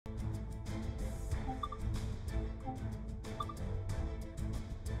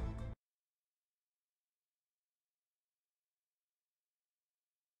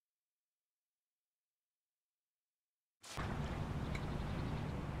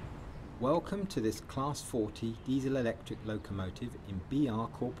Welcome to this Class 40 diesel-electric locomotive in BR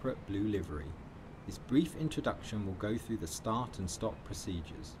Corporate Blue livery. This brief introduction will go through the start and stop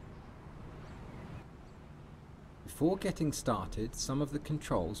procedures. Before getting started, some of the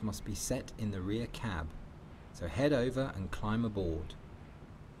controls must be set in the rear cab, so head over and climb aboard.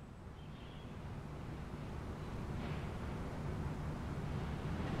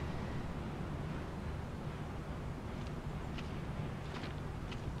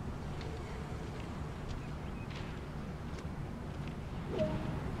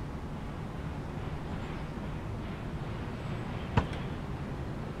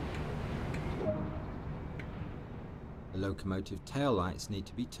 The locomotive taillights need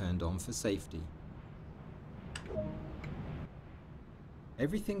to be turned on for safety.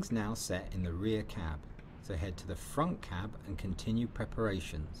 Everything's now set in the rear cab, so head to the front cab and continue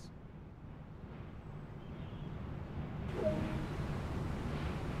preparations.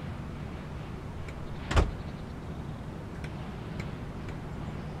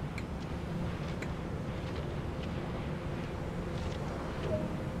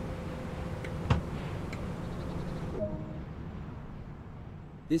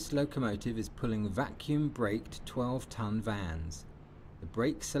 This locomotive is pulling vacuum-braked 12-ton vans. The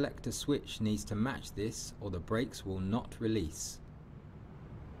brake selector switch needs to match this or the brakes will not release.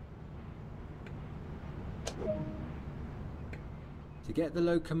 To get the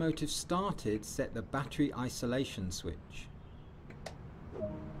locomotive started, set the battery isolation switch.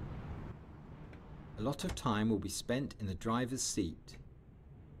 A lot of time will be spent in the driver's seat.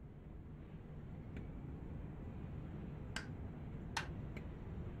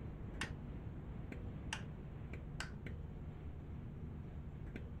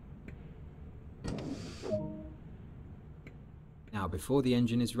 Now, before the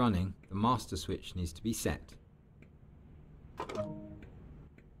engine is running, the master switch needs to be set.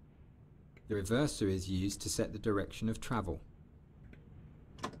 The reverser is used to set the direction of travel.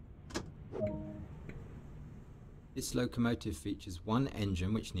 This locomotive features one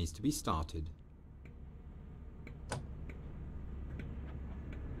engine which needs to be started.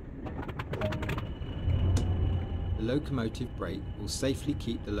 The locomotive brake will safely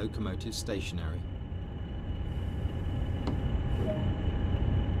keep the locomotive stationary.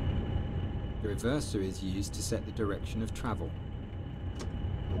 The reverser is used to set the direction of travel.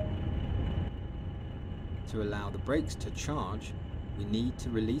 To allow the brakes to charge, we need to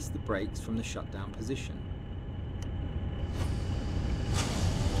release the brakes from the shutdown position.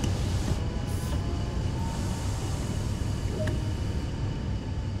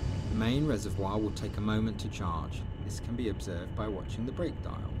 The main reservoir will take a moment to charge. This can be observed by watching the brake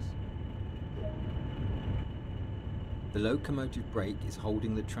dials. The locomotive brake is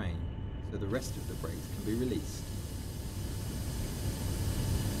holding the train, so the rest of the brakes can be released.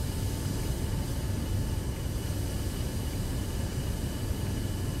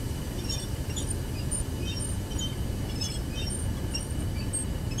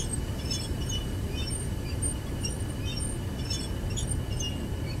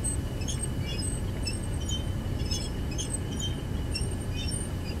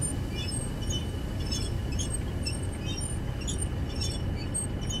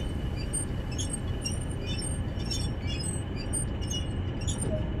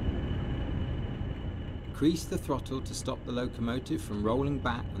 Increase the throttle to stop the locomotive from rolling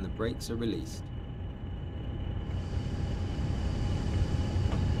back when the brakes are released.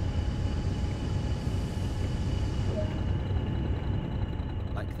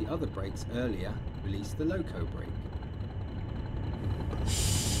 Like the other brakes earlier, release the Loco brake.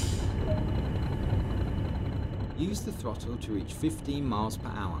 Use the throttle to reach 15 miles per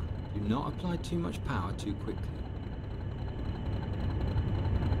hour. Do not apply too much power too quickly.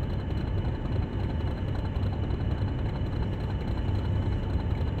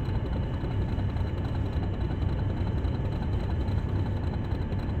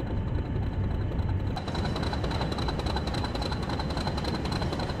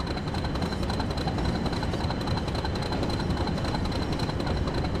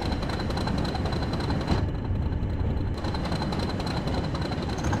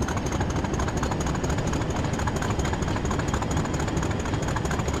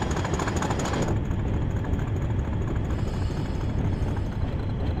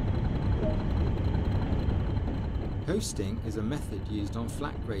 Coasting is a method used on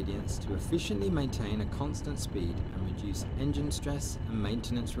flat gradients to efficiently maintain a constant speed and reduce engine stress and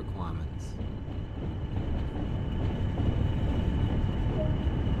maintenance requirements.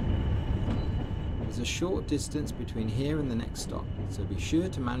 There's a short distance between here and the next stop, so be sure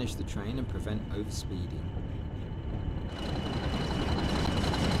to manage the train and prevent overspeeding.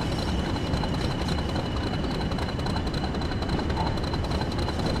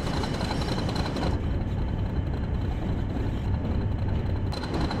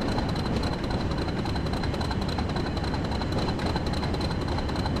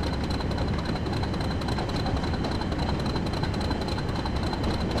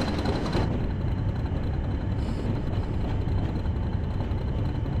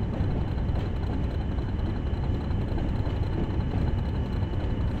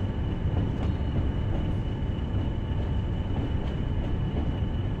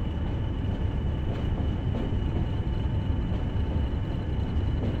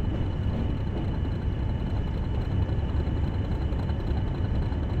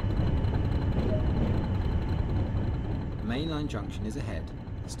 mainline junction is ahead.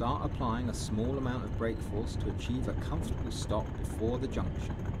 Start applying a small amount of brake force to achieve a comfortable stop before the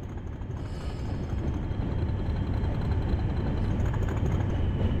junction.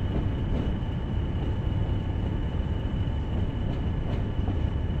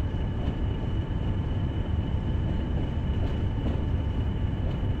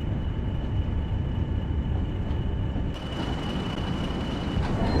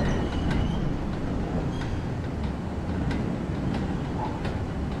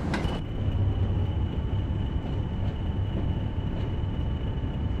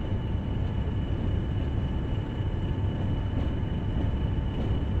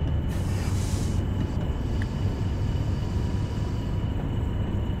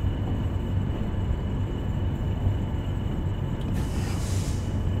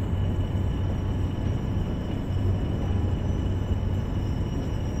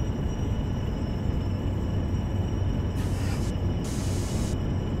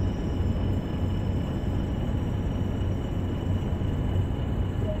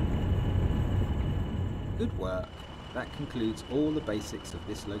 Good work. That concludes all the basics of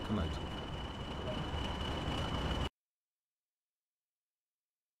this locomotive.